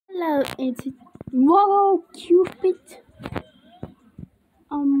Hello, it's whoa, Cupid.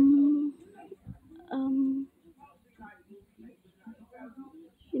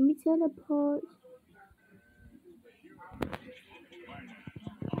 Let me teleport.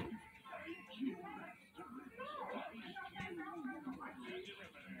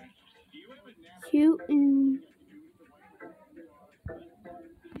 Cute and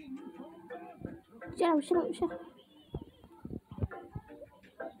shut up.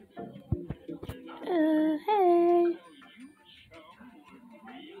 Hey.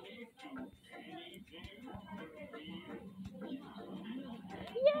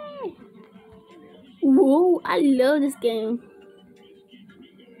 Yay! Whoa, I love this game.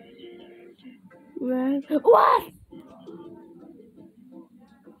 Right. What?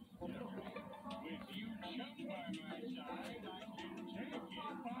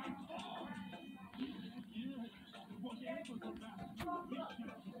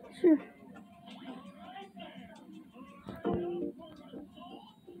 Sure.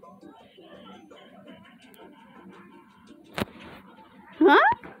 Huh?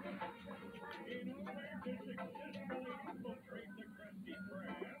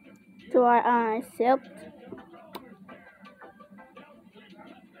 Do I accept?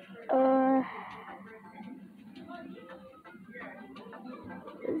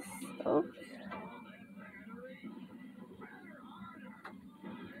 So.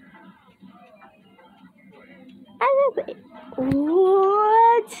 I love it.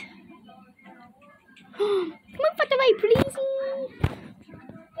 What? Come on, put away, please.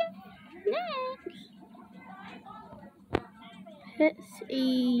 Next. Let's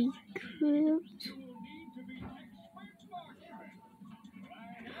equip.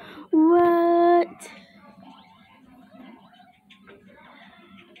 What?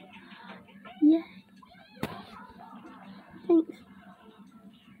 Yeah. Thanks.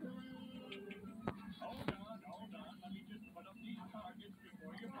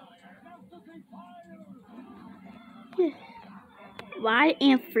 Yeah. Ride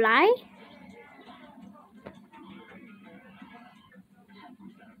and fly?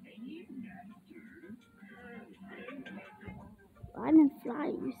 Ride and fly,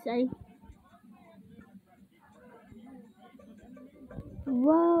 you say?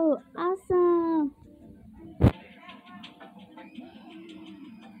 Whoa, awesome.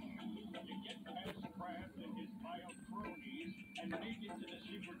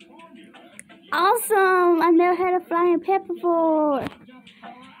 Awesome! I've never had a flying pet before.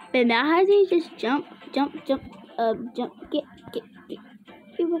 But now how do you just jump, get.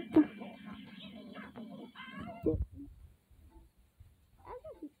 You're welcome.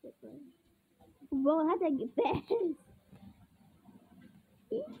 Whoa, how'd that get fast?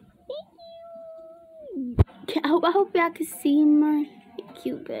 Thank you. I hope y'all can see my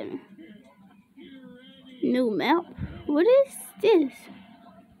cute better. New map? What is this?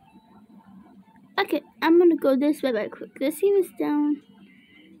 Okay, I'm gonna go this way right quick. Let's see what's down.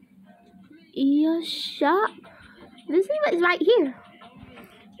 Your shop? Let's see what's right here.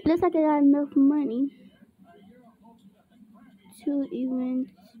 Looks like I got enough money to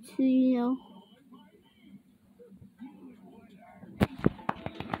even,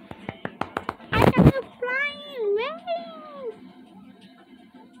 I got the flying ring!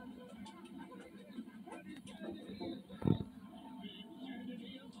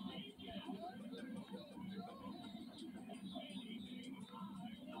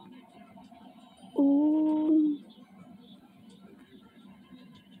 Ooh.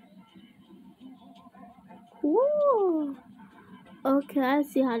 Ooh. Okay, I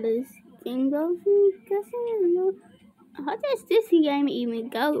see how this game goes. How does this game even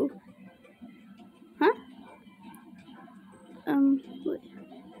go? Huh? Wait.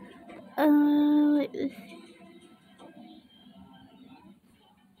 Wait.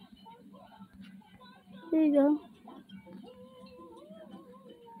 There you go.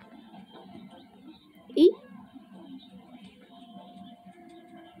 E?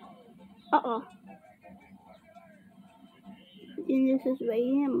 Uh-oh. And this is right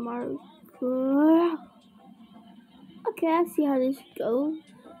here, Mardi. Okay, I see how this goes.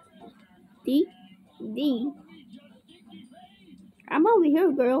 D. I'm over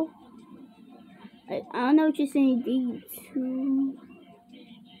here, girl. I don't know what you're saying, D2.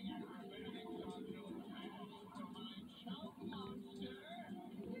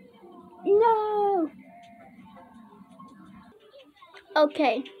 No!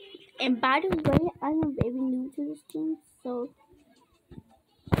 Okay, and by the way, I am very new to this game, so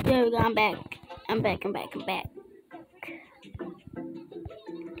there we go, I'm back. I'm back.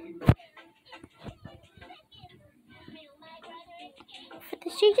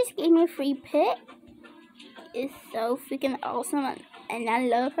 She just gave me a free pet. It's so freaking awesome, and I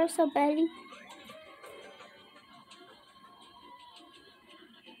love her so badly.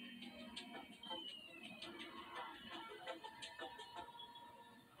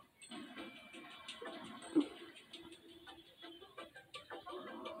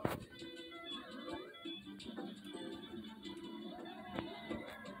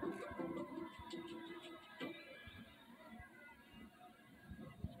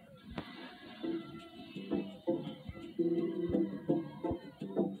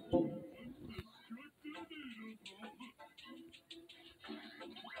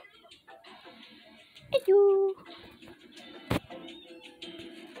 Thank you.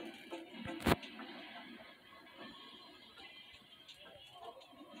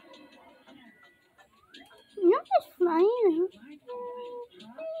 You're just flying.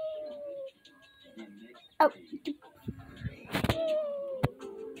 Oh.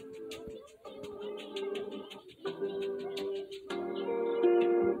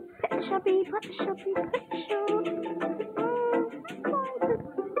 Pet shoppy, pet shoppy, pet shop.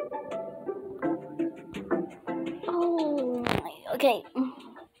 Oh, okay.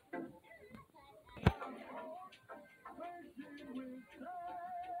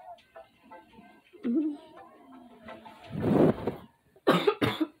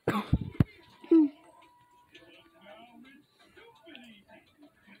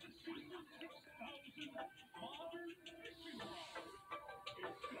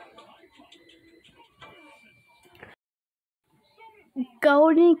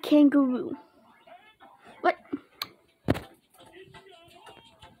 Golden kangaroo. What?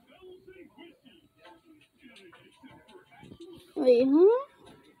 Wait, huh?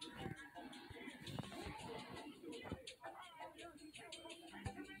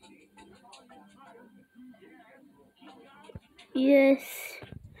 Yes.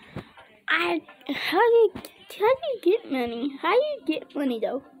 How do you get money? How do you get money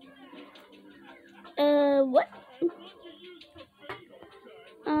though? What?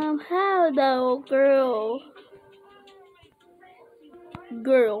 How though, girl?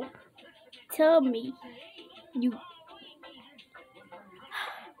 Girl, tell me. You.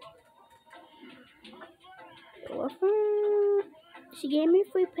 She gave me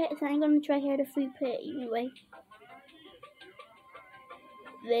a free pet, so I'm gonna try her the free pet anyway.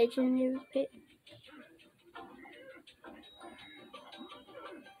 Legendary pet.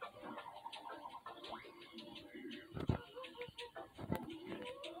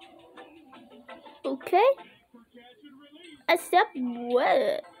 Okay. Accept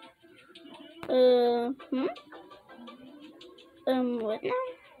what? What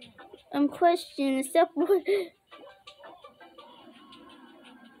now? Question. Accept what?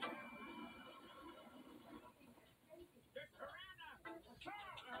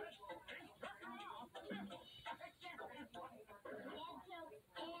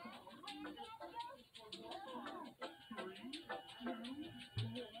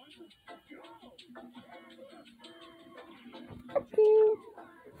 Okay.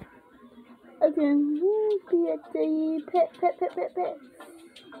 Okay. Create the pet.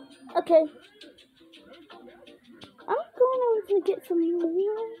 Okay. I'm going over to get some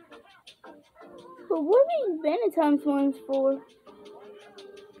more. But what are these Valentine's ones for?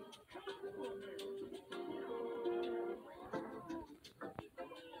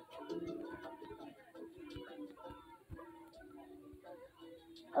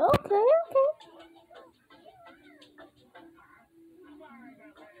 Okay.